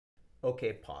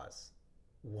Okay, pause.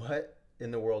 What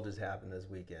in the world just happened this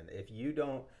weekend? If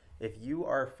you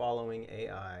are following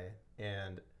AI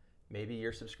and maybe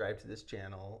you're subscribed to this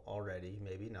channel already,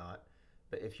 maybe not,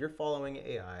 but if you're following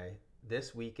AI,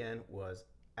 this weekend was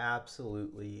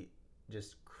absolutely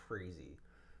just crazy.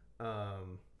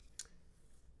 Um,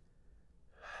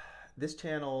 this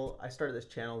channel, I started this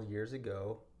channel years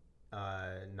ago,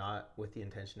 not with the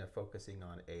intention of focusing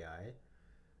on AI.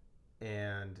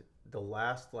 And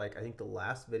I think the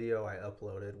last video I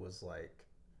uploaded was like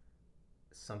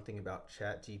something about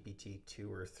Chat GPT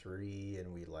 2 or 3,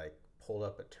 and we like pulled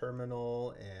up a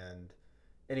terminal. And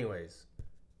anyways,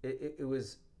 it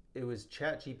was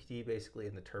Chat GPT basically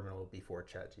in the terminal before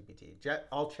Chat GPT.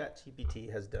 All Chat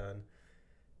GPT has done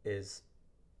is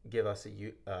give us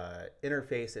a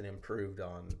interface and improved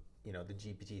on the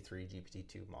GPT-3,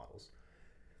 GPT-2 models.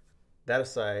 That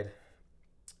aside,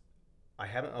 I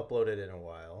haven't uploaded in a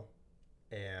while,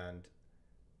 and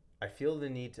I feel the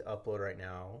need to upload right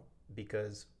now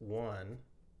because one,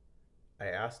 I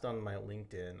asked on my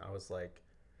LinkedIn, I was like,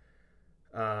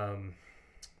 um,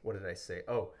 what did I say?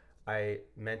 Oh, I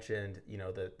mentioned,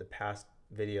 the past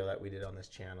video that we did on this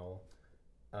channel.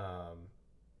 Um,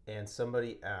 and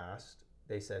somebody asked,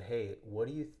 they said, hey, what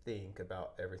do you think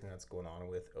about everything that's going on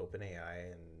with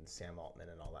OpenAI and Sam Altman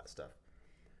and all that stuff?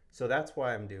 So that's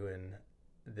why I'm doing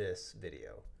this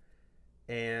video.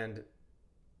 And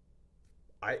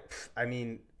I, I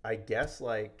mean, I guess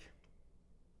like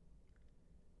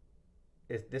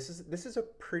if this is a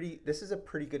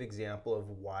pretty good example of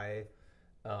why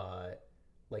uh,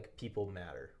 like people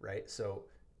matter, right? So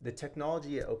the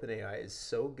technology at OpenAI is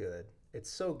so good. It's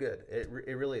so good. It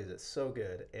really is. It's so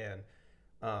good. And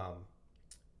um,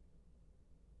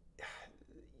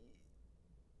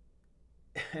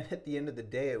 and at the end of the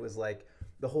day, it was like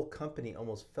the whole company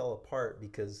almost fell apart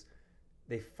because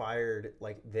they fired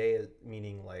they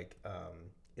meaning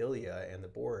Ilya and the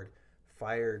board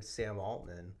fired Sam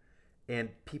Altman, and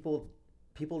people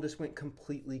just went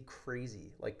completely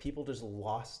crazy. Like people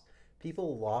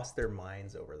lost their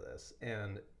minds over this,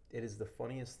 and it is the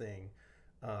funniest thing.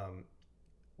 Um,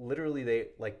 Literally,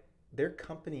 their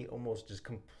company almost just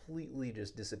completely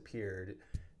just disappeared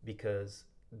because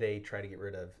they try to get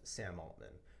rid of Sam Altman.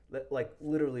 Like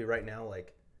literally right now,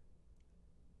 like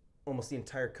almost the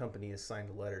entire company has signed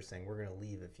a letter saying we're going to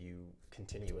leave if you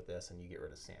continue with this and you get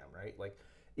rid of Sam, right? Like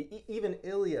even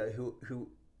Ilya, who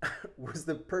was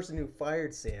the person who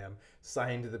fired Sam,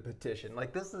 signed the petition.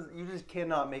 Like this is you just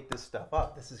cannot make this stuff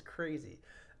up. This is crazy,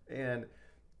 and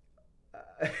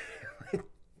like,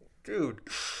 dude,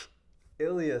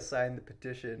 Ilya signed the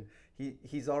petition.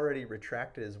 He's already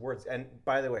retracted his words. And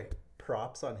by the way,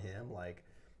 props on him. Like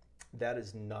that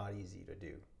is not easy to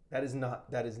do. That is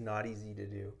not easy to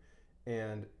do.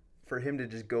 And for him to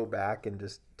just go back and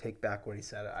just take back what he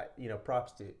said,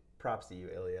 props to you,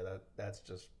 Ilya. That's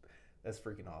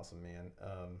freaking awesome, man.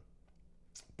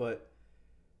 But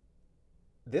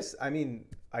this, I mean,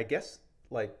 I guess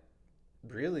like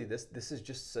really this is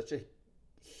just such a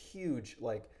huge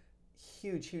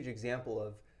huge example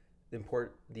of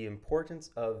the importance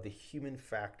of the human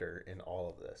factor in all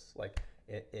of this, like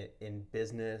in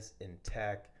business, in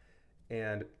tech.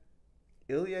 And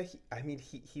Ilya,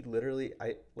 he literally,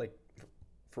 I like,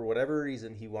 for whatever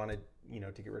reason, he wanted,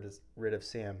 to get rid of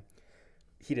Sam.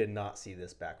 He did not see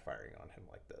this backfiring on him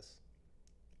like this.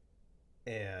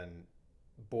 And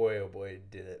boy, oh boy,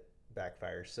 did it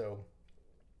backfire. So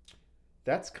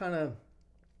that's kind of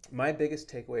my biggest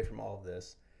takeaway from all of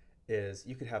this is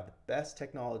you could have the best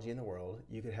technology in the world,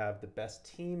 you could have the best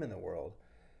team in the world,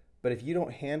 but if you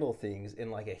don't handle things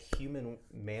in like a human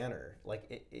manner,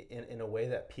 like in a way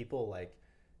that people like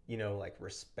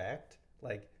respect,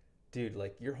 like dude,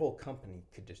 like your whole company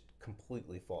could just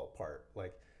completely fall apart.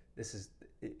 Like this is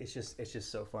it's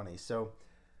just so funny. So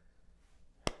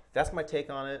that's my take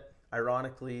on it.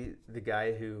 Ironically, the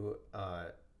guy who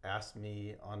asked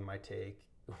me on my take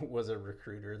was a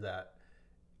recruiter that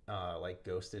like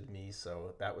ghosted me.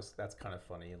 So that's kind of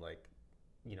funny. Like,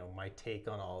 my take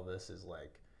on all of this is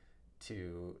like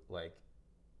to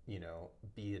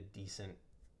be a decent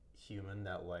human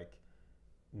that like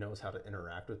knows how to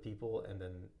interact with people, and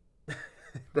then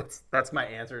that's my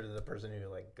answer to the person who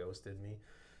like ghosted me.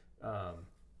 Um,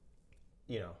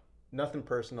 you know, Nothing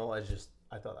personal. I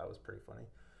thought that was pretty funny.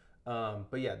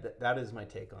 But yeah, that is my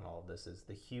take on all of this. Is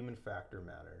the human factor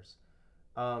matters.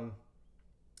 Um,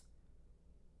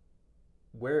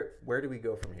 where do we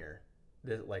go from here?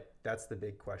 That's the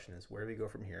big question: is where do we go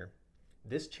from here?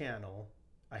 This channel,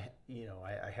 I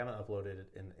haven't uploaded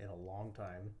it in a long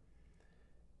time,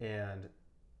 and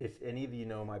if any of you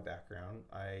know my background,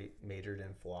 I majored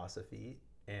in philosophy,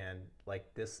 And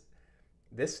like this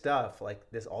stuff, like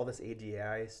this, all this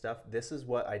AGI stuff, this is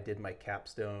what I did my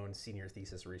capstone senior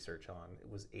thesis research on. It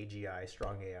was AGI,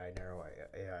 strong AI, narrow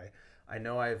AI. I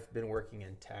know I've been working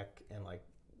in tech and like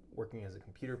working as a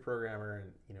computer programmer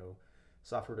and, you know,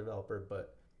 software developer,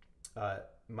 but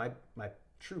my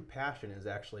true passion is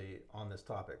actually on this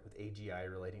topic with AGI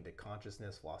relating to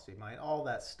consciousness, philosophy of mind, all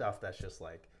that stuff that's just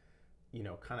like, you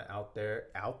know, kind of out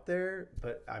there.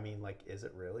 But I mean, like, is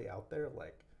it really out there?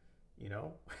 Like, you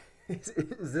know,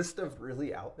 is this stuff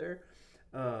really out there?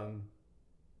 Um,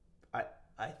 I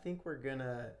I think we're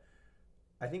gonna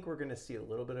I think we're gonna see a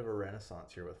little bit of a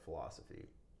renaissance here with philosophy,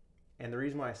 and the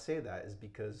reason why I say that is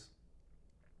because,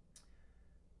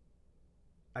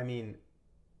 I mean,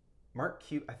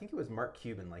 I think it was Mark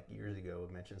Cuban like years ago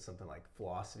mentioned something like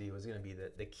philosophy was going to be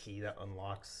the key that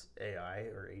unlocks AI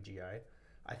or AGI.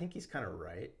 I think he's kind of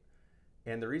right.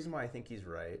 And the reason why I think he's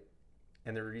right,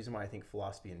 and the reason why I think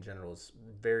philosophy in general is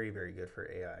very, very good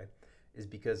for AI, is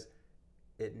because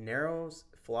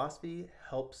philosophy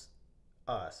helps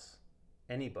us,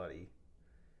 anybody,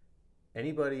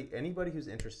 anybody who's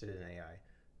interested in AI,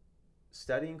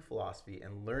 studying philosophy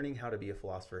and learning how to be a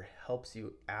philosopher helps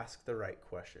you ask the right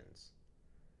questions.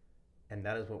 And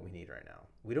that is what we need right now.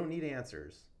 We don't need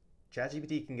answers.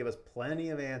 ChatGPT can give us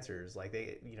plenty of answers. Like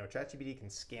ChatGPT can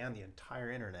scan the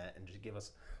entire internet and just give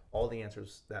us all the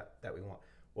answers that we want.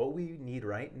 What we need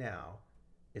right now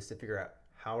is to figure out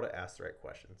how to ask the right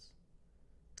questions.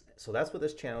 So that's what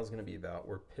this channel is going to be about.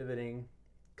 We're pivoting,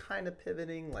 kind of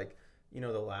pivoting. Like, you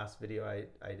know, the last video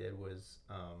I did was,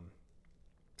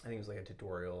 I think it was like a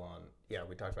tutorial on, yeah,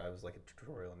 we talked about it was like a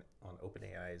tutorial on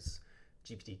OpenAI's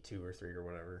GPT-2 or 3 or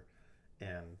whatever.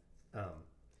 And,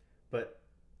 but,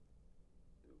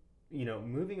 you know,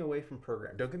 moving away from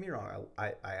program, don't get me wrong,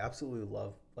 I absolutely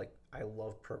love, like, I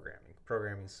love programming.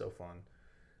 Programming is so fun.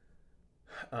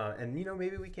 And, you know,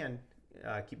 maybe we can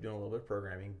keep doing a little bit of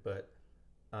programming, but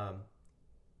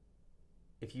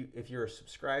if you're a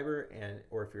subscriber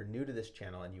or if you're new to this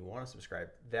channel and you want to subscribe,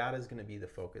 that is going to be the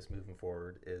focus moving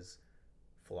forward, is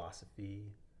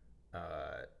philosophy,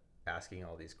 asking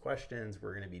all these questions.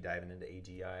 We're going to be diving into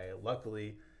AGI.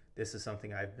 Luckily, this is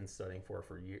something I've been studying for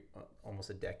almost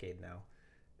a decade now.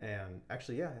 And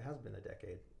actually, yeah, it has been a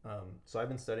decade. So I've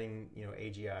been studying, you know,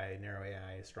 AGI, narrow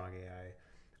AI, strong AI,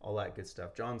 all that good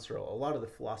stuff. John Searle, a lot of the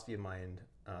philosophy of mind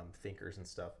thinkers and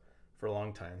stuff for a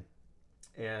long time.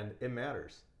 And it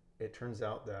matters. It turns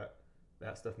out that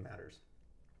that stuff matters,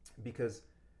 because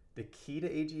the key to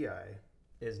AGI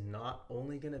is not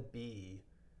only going to be,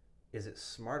 is it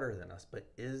smarter than us, but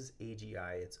is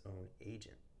AGI its own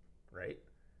agent, right?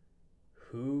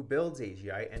 Who builds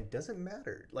AGI, and does it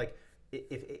matter? Like,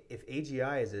 if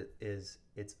AGI is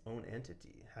its own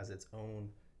entity, has its own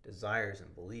desires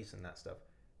and beliefs and that stuff,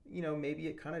 you know, maybe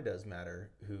it kind of does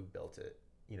matter who built it.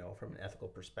 You know, from an ethical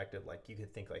perspective, like you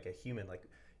could think like a human, like,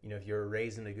 you know, if you're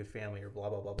raised in a good family or blah,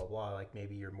 blah, blah, blah, blah, like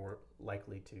maybe you're more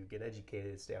likely to get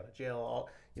educated, stay out of jail, all,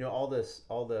 you know, all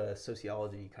the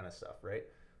sociology kind of stuff, right?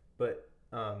 But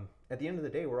at the end of the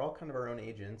day, we're all kind of our own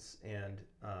agents, and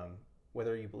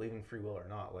whether you believe in free will or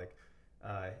not, like,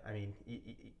 I mean,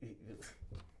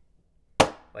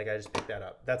 like I just picked that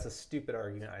up. That's a stupid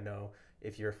argument. I know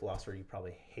if you're a philosopher, you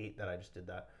probably hate that I just did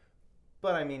that.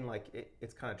 But I mean, like,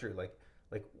 it's kind of true. Like,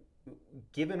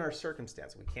 given our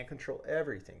circumstance, we can't control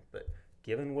everything, but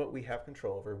given what we have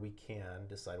control over, we can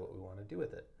decide what we want to do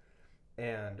with it.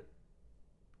 And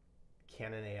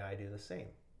can an AI do the same?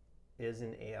 Is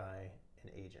an AI an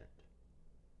agent?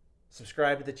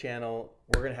 Subscribe to the channel.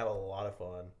 We're going to have a lot of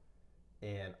fun,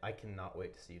 and I cannot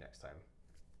wait to see you next time.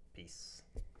 Peace.